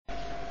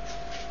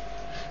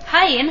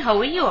Hi and how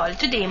are you all?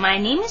 Today my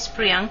name is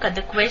Priyanka.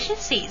 The question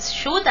says,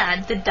 show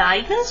that the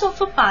diagonals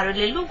of a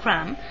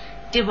parallelogram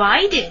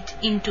divided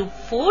into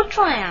 4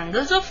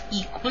 triangles of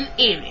equal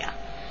area.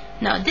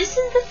 Now this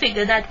is the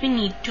figure that we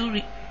need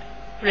to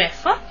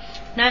refer.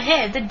 Now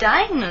here the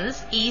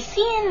diagonals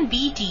AC and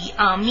BD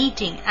are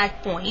meeting at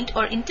point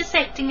or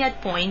intersecting at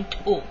point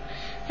O,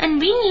 and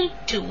we need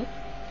to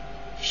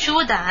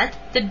show that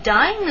the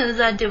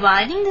diagonals are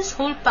dividing this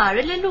whole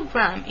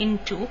parallelogram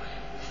into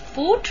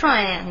 4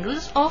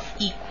 triangles of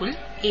equal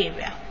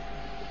area.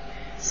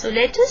 So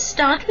let us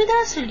start with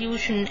our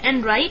solution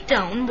and write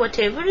down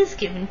whatever is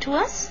given to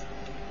us.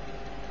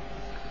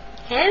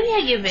 Here we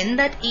are given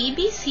that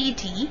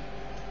ABCD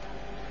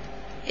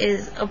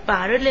is a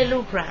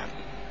parallelogram.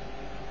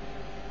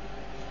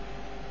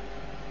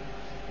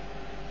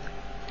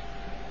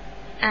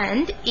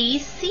 And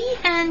AC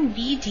and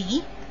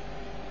BD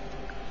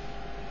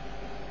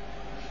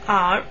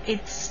are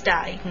its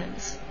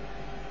diagonals.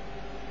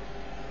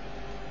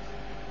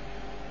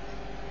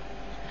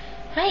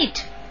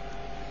 Right.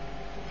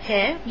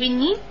 Here we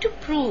need to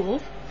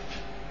prove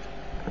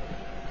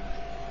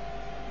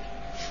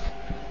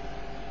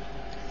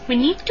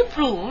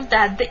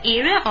that the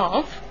area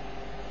of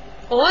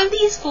all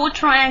these 4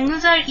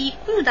 triangles are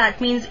equal.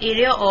 That means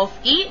area of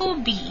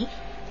AOB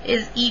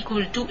is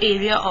equal to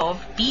area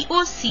of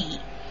BOC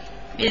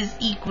is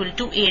equal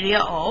to area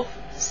of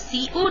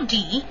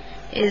COD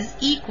is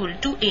equal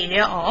to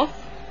area of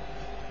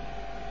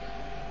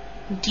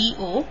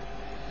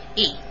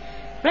DOA.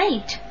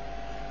 Right.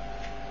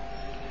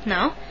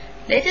 Now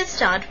let us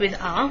start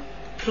with our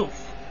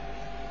proof.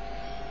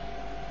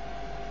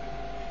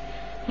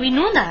 We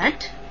know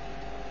that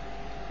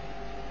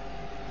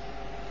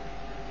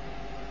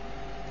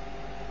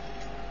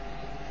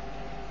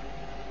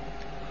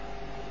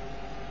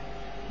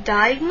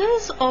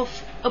diagonals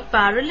of a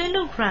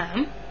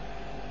parallelogram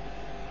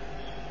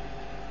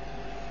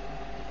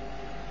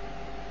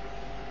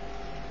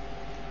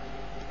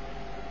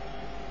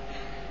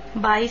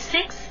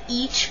bisects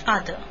each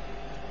other.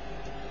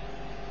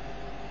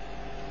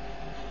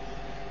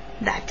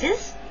 That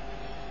is,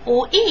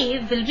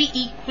 OA will be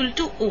equal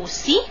to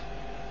OC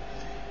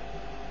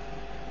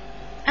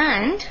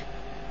and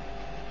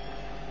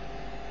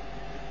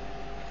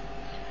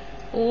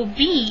OB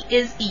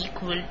is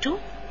equal to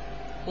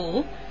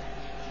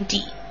OD.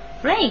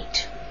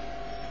 Right.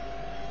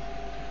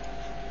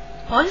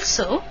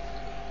 Also,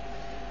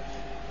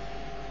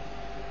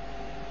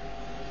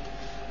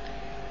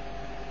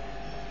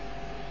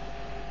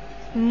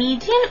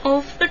 median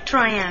of a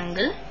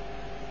triangle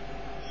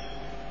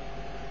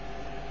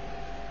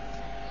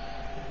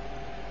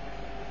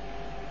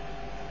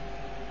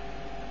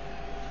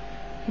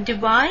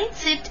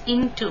divides it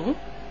into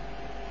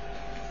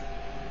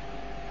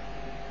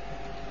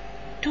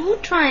 2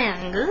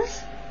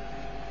 triangles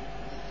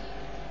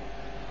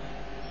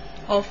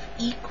of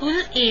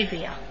equal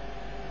area.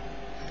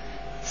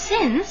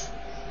 Since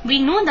we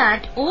know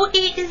that OA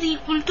is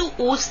equal to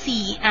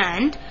OC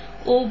and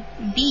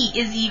OB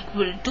is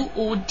equal to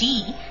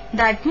OD,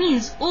 that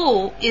means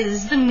O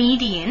is the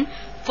median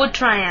for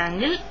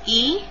triangle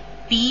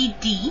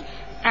ABD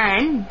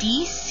and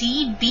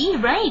DCB,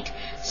 right?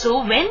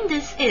 So when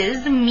this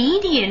is the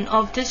median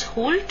of this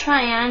whole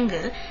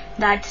triangle,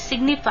 that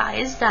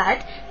signifies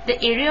that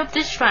the area of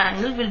this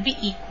triangle will be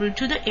equal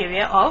to the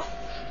area of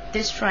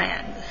this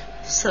triangle.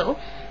 So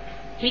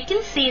we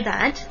can say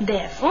that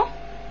therefore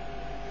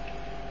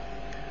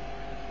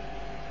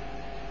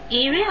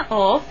area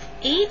of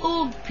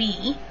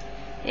AOB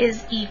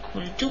is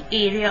equal to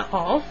area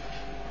of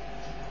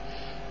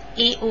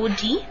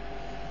AOD,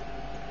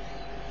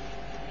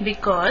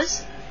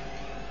 because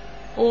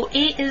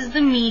OA is the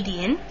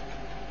median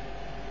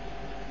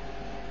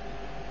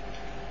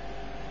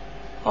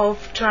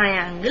of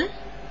triangle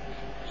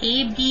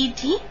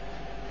ABD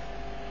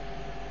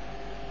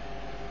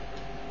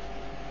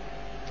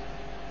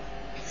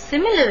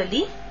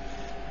Similarly,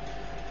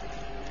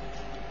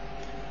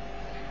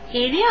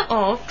 area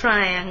of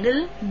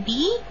triangle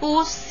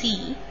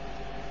BOC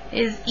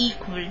is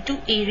equal to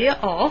area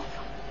of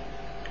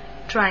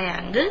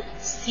triangle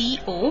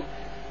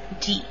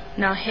COD.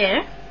 Now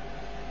here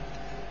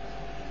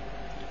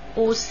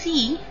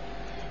OC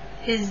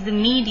is the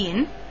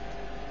median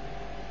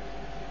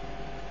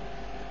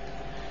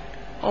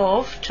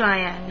of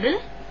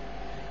triangle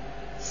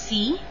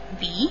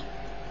CBD.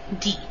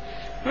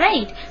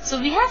 Right. So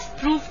we have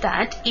proved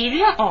that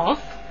area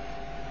of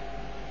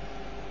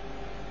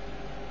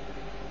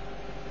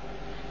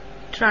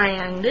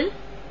triangle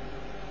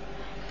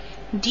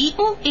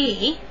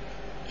DOA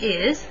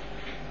is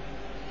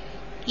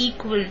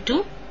equal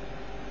to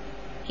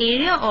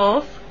area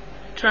of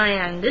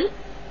triangle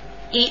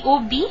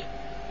AOB.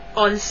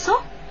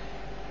 Also,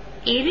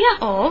 area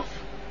of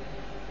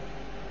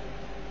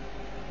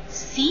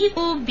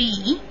COB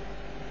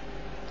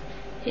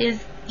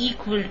is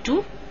equal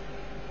to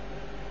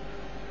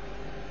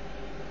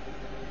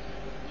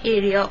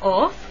area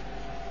of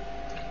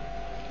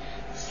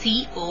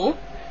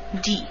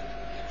COD.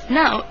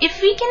 Now,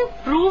 if we can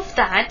prove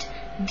that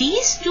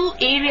these two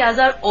areas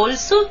are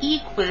also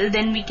equal,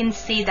 then we can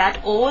say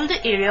that all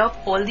the area of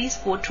all these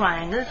four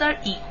triangles are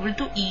equal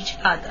to each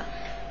other.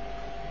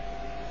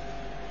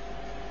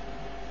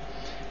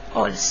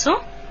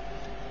 Also,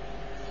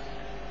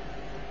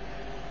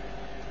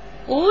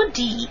 OD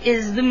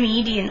is the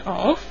median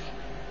of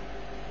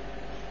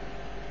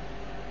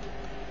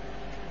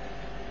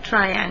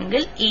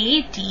triangle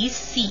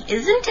ADC,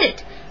 isn't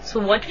it? So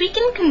what we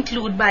can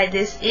conclude by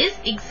this is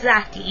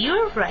exactly,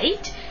 you're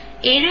right,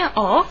 area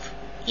of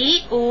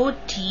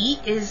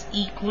AOD is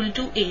equal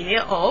to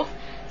area of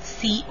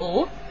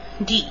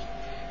COD.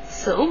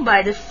 So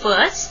by the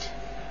first,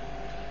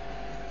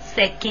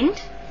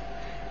 second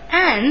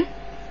and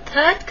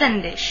third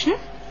condition,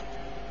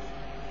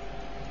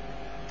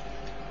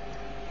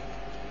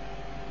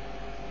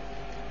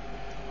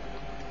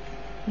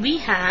 we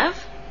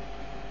have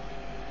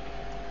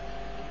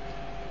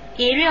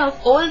area of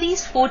all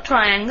these four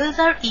triangles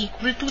are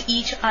equal to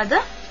each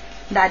other.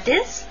 That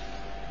is,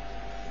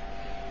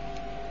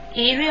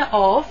 area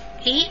of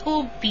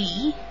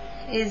AOB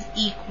is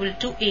equal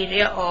to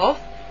area of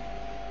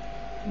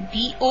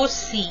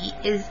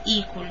BOC is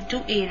equal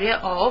to area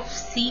of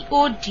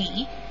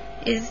COD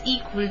is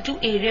equal to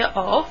area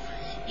of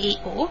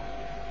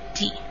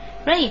AOD.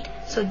 Right?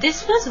 So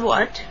this was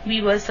what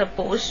we were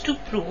supposed to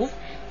prove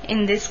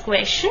in this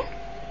question.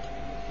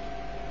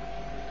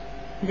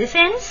 This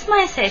ends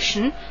my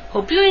session.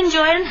 Hope you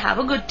enjoyed and have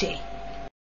a good day.